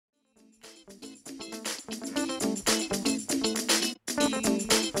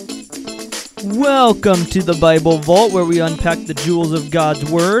Welcome to the Bible Vault, where we unpack the jewels of God's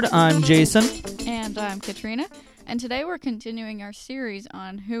Word. I'm Jason. And I'm Katrina. And today we're continuing our series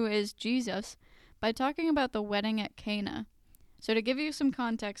on Who is Jesus by talking about the wedding at Cana. So to give you some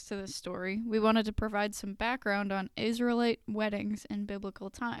context to this story, we wanted to provide some background on Israelite weddings in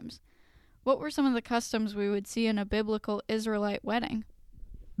biblical times. What were some of the customs we would see in a biblical Israelite wedding?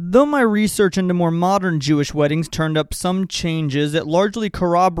 Though my research into more modern Jewish weddings turned up some changes, it largely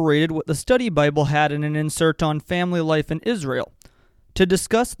corroborated what the study Bible had in an insert on family life in Israel. To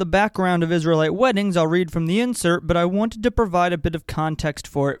discuss the background of Israelite weddings, I'll read from the insert, but I wanted to provide a bit of context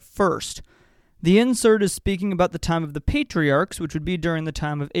for it first. The insert is speaking about the time of the patriarchs, which would be during the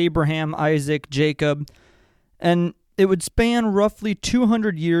time of Abraham, Isaac, Jacob, and it would span roughly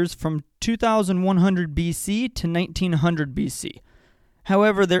 200 years from 2100 BC to 1900 BC.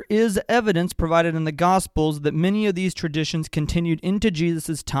 However, there is evidence provided in the Gospels that many of these traditions continued into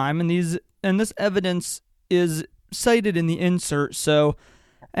Jesus' time, and this evidence is cited in the insert, so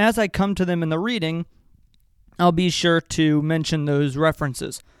as I come to them in the reading, I'll be sure to mention those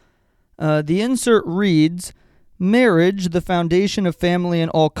references. The insert reads, "Marriage, the foundation of family in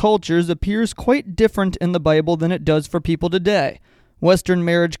all cultures, appears quite different in the Bible than it does for people today. Western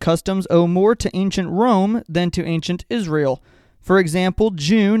marriage customs owe more to ancient Rome than to ancient Israel. For example,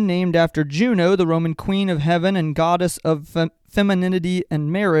 June, named after Juno, the Roman queen of heaven and goddess of femininity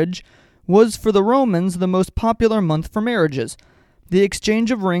and marriage, was for the Romans the most popular month for marriages. The exchange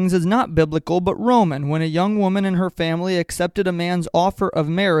of rings is not biblical but Roman. When a young woman and her family accepted a man's offer of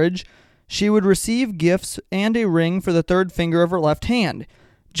marriage, she would receive gifts and a ring for the third finger of her left hand.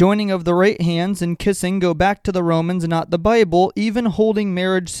 Joining of the right hands and kissing go back to the Romans, not the Bible. Even holding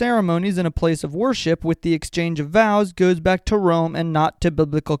marriage ceremonies in a place of worship with the exchange of vows goes back to Rome and not to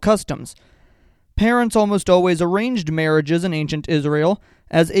biblical customs. Parents almost always arranged marriages in ancient Israel,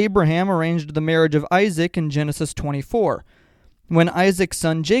 as Abraham arranged the marriage of Isaac in Genesis 24. When Isaac's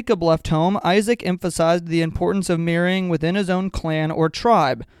son Jacob left home, Isaac emphasized the importance of marrying within his own clan or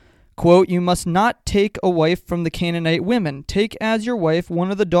tribe. Quote, "You must not take a wife from the Canaanite women. Take as your wife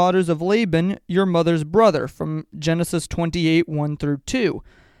one of the daughters of Laban, your mother's brother," from Genesis 28, 1-2.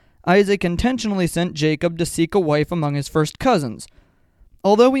 Isaac intentionally sent Jacob to seek a wife among his first cousins.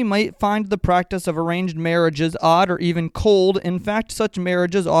 Although we might find the practice of arranged marriages odd or even cold, in fact, such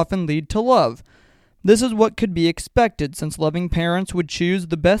marriages often lead to love. This is what could be expected, since loving parents would choose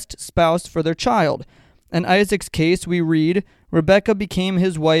the best spouse for their child. In Isaac's case, we read, "Rebekah became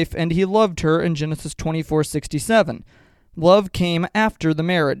his wife, and he loved her," in Genesis 24:67. Love came after the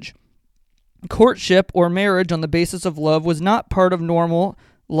marriage. Courtship or marriage on the basis of love was not part of normal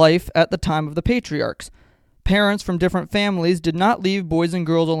life at the time of the patriarchs. Parents from different families did not leave boys and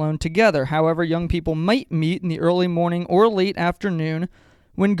girls alone together. However, young people might meet in the early morning or late afternoon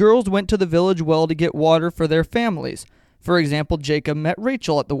when girls went to the village well to get water for their families. For example, Jacob met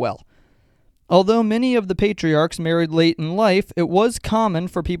Rachel at the well. Although many of the patriarchs married late in life, it was common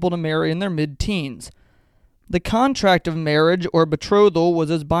for people to marry in their mid-teens. The contract of marriage or betrothal was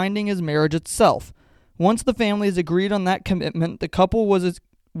as binding as marriage itself. Once the families agreed on that commitment, the couple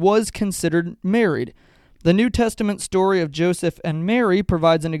was considered married. The New Testament story of Joseph and Mary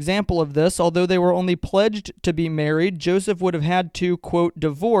provides an example of this. Although they were only pledged to be married, Joseph would have had to, quote,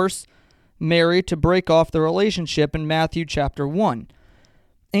 divorce Mary to break off the relationship in Matthew chapter 1.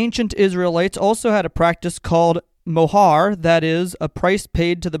 Ancient Israelites also had a practice called mohar, that is, a price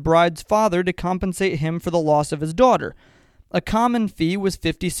paid to the bride's father to compensate him for the loss of his daughter. A common fee was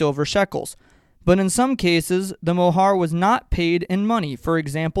 50 silver shekels. But in some cases, the mohar was not paid in money. For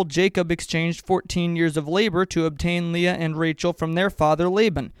example, Jacob exchanged 14 years of labor to obtain Leah and Rachel from their father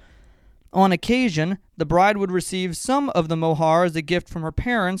Laban. On occasion, the bride would receive some of the mohar as a gift from her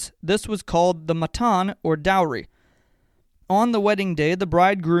parents. This was called the matan, or dowry. On the wedding day, the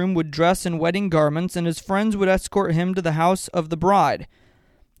bridegroom would dress in wedding garments, and his friends would escort him to the house of the bride.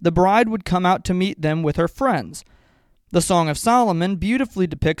 The bride would come out to meet them with her friends. The Song of Solomon beautifully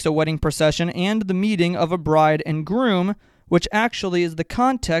depicts a wedding procession and the meeting of a bride and groom, which actually is the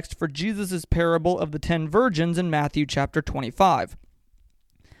context for Jesus' parable of the 10 virgins in Matthew chapter 25.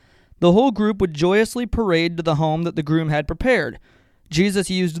 The whole group would joyously parade to the home that the groom had prepared. Jesus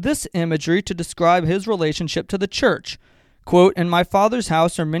used this imagery to describe his relationship to the church. Quote, "In my Father's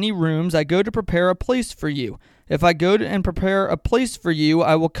house are many rooms. I go to prepare a place for you. If I go and prepare a place for you,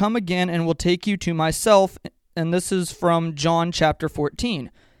 I will come again and will take you to myself." And this is from John chapter 14.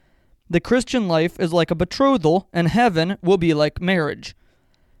 The Christian life is like a betrothal, and heaven will be like marriage.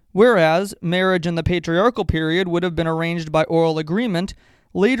 Whereas marriage in the patriarchal period would have been arranged by oral agreement,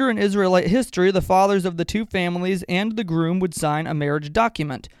 later in Israelite history, the fathers of the two families and the groom would sign a marriage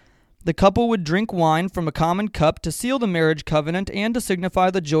document. The couple would drink wine from a common cup to seal the marriage covenant and to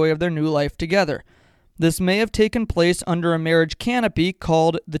signify the joy of their new life together. This may have taken place under a marriage canopy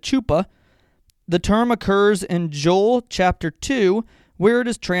called the chuppah. The term occurs in Joel chapter 2, where it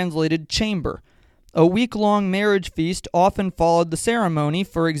is translated chamber. A week-long marriage feast often followed the ceremony,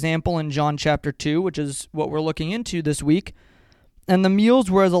 for example in John chapter 2, which is what we're looking into this week, and the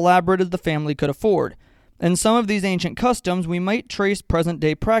meals were as elaborate as the family could afford. In some of these ancient customs, we might trace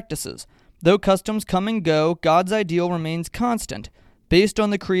present-day practices. Though customs come and go, God's ideal remains constant. Based on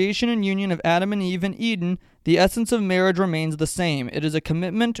the creation and union of Adam and Eve in Eden, the essence of marriage remains the same. It is a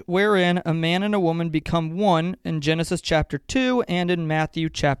commitment wherein a man and a woman become one in Genesis chapter 2 and in Matthew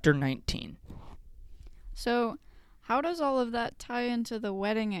chapter 19. So, how does all of that tie into the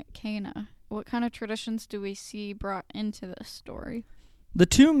wedding at Cana? What kind of traditions do we see brought into this story? The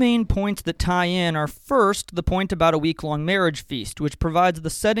two main points that tie in are first, the point about a week-long marriage feast, which provides the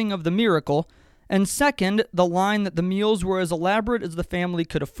setting of the miracle, and second, the line that the meals were as elaborate as the family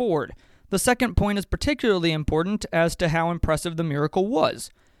could afford. The second point is particularly important as to how impressive the miracle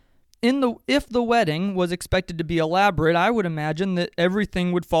was. If the wedding was expected to be elaborate, I would imagine that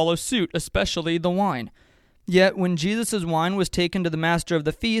everything would follow suit, especially the wine. Yet, when Jesus' wine was taken to the master of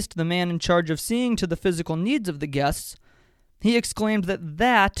the feast, the man in charge of seeing to the physical needs of the guests, he exclaimed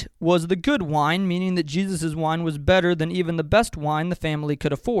that was the good wine, meaning that Jesus' wine was better than even the best wine the family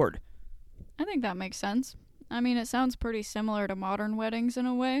could afford. I think that makes sense. I mean, it sounds pretty similar to modern weddings in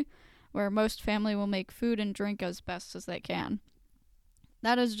a way, where most family will make food and drink as best as they can.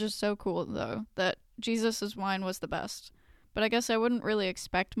 That is just so cool, though, that Jesus' wine was the best. But I guess I wouldn't really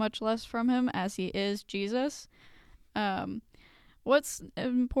expect much less from him, as he is Jesus. What's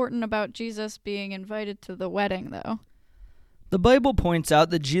important about Jesus being invited to the wedding, though? The Bible points out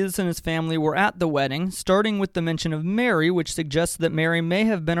that Jesus and his family were at the wedding, starting with the mention of Mary, which suggests that Mary may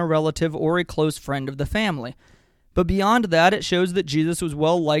have been a relative or a close friend of the family. But beyond that, it shows that Jesus was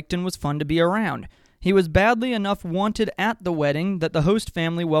well-liked and was fun to be around. He was badly enough wanted at the wedding that the host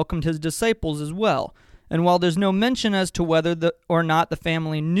family welcomed his disciples as well. And while there's no mention as to whether or not the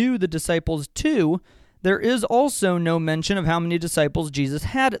family knew the disciples too, there is also no mention of how many disciples Jesus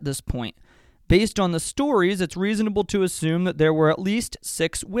had at this point. Based on the stories, it's reasonable to assume that there were at least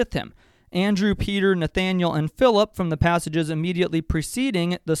 6 with him. Andrew, Peter, Nathanael, and Philip from the passages immediately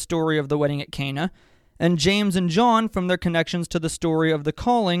preceding the story of the wedding at Cana, and James and John from their connections to the story of the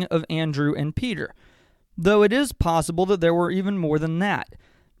calling of Andrew and Peter. Though it is possible that there were even more than that.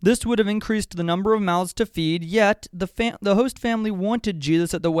 This would have increased the number of mouths to feed, yet the host family wanted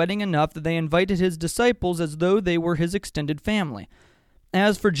Jesus at the wedding enough that they invited his disciples as though they were his extended family.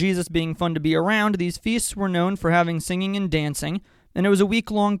 As for Jesus being fun to be around, these feasts were known for having singing and dancing, and it was a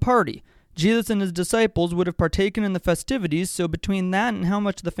week-long party. Jesus and his disciples would have partaken in the festivities, so between that and how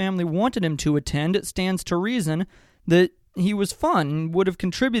much the family wanted him to attend, it stands to reason that he was fun and would have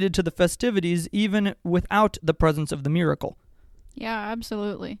contributed to the festivities even without the presence of the miracle. Yeah,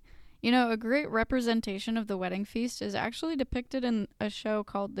 absolutely. You know, a great representation of the wedding feast is actually depicted in a show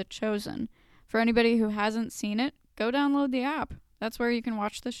called The Chosen. For anybody who hasn't seen it, go download the app. That's where you can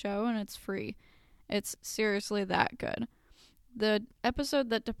watch the show, and it's free. It's seriously that good. The episode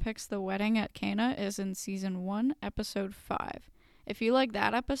that depicts the wedding at Cana is in Season 1, Episode 5. If you like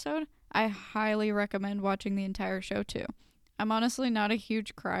that episode, I highly recommend watching the entire show, too. I'm honestly not a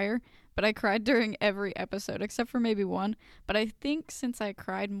huge crier, but I cried during every episode, except for maybe one. But I think since I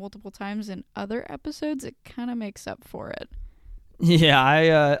cried multiple times in other episodes, it kind of makes up for it. Yeah,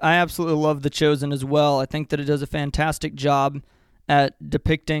 I absolutely love The Chosen as well. I think that it does a fantastic job at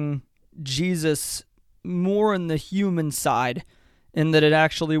depicting Jesus more in the human side, in that it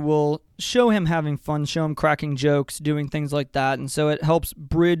actually will show him having fun, show him cracking jokes, doing things like that, and so it helps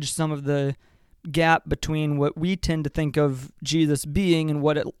bridge some of the gap between what we tend to think of Jesus being and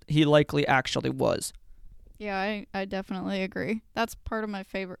what he likely actually was. Yeah, I definitely agree. That's part of my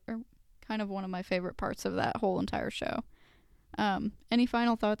favorite, or kind of one of my favorite parts of that whole entire show. Any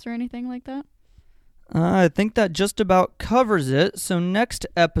final thoughts or anything like that? I think that just about covers it. So next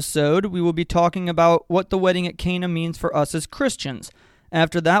episode, we will be talking about what the wedding at Cana means for us as Christians.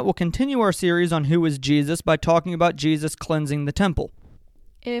 After that, we'll continue our series on who is Jesus by talking about Jesus cleansing the temple.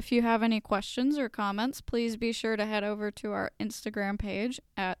 If you have any questions or comments, please be sure to head over to our Instagram page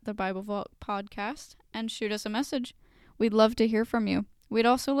at the Bible Vault Podcast and shoot us a message. We'd love to hear from you. We'd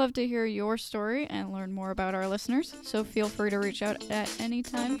also love to hear your story and learn more about our listeners, so feel free to reach out at any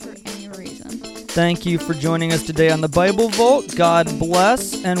time for any reason. Thank you for joining us today on the Bible Vault. God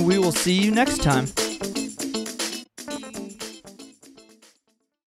bless, and we will see you next time.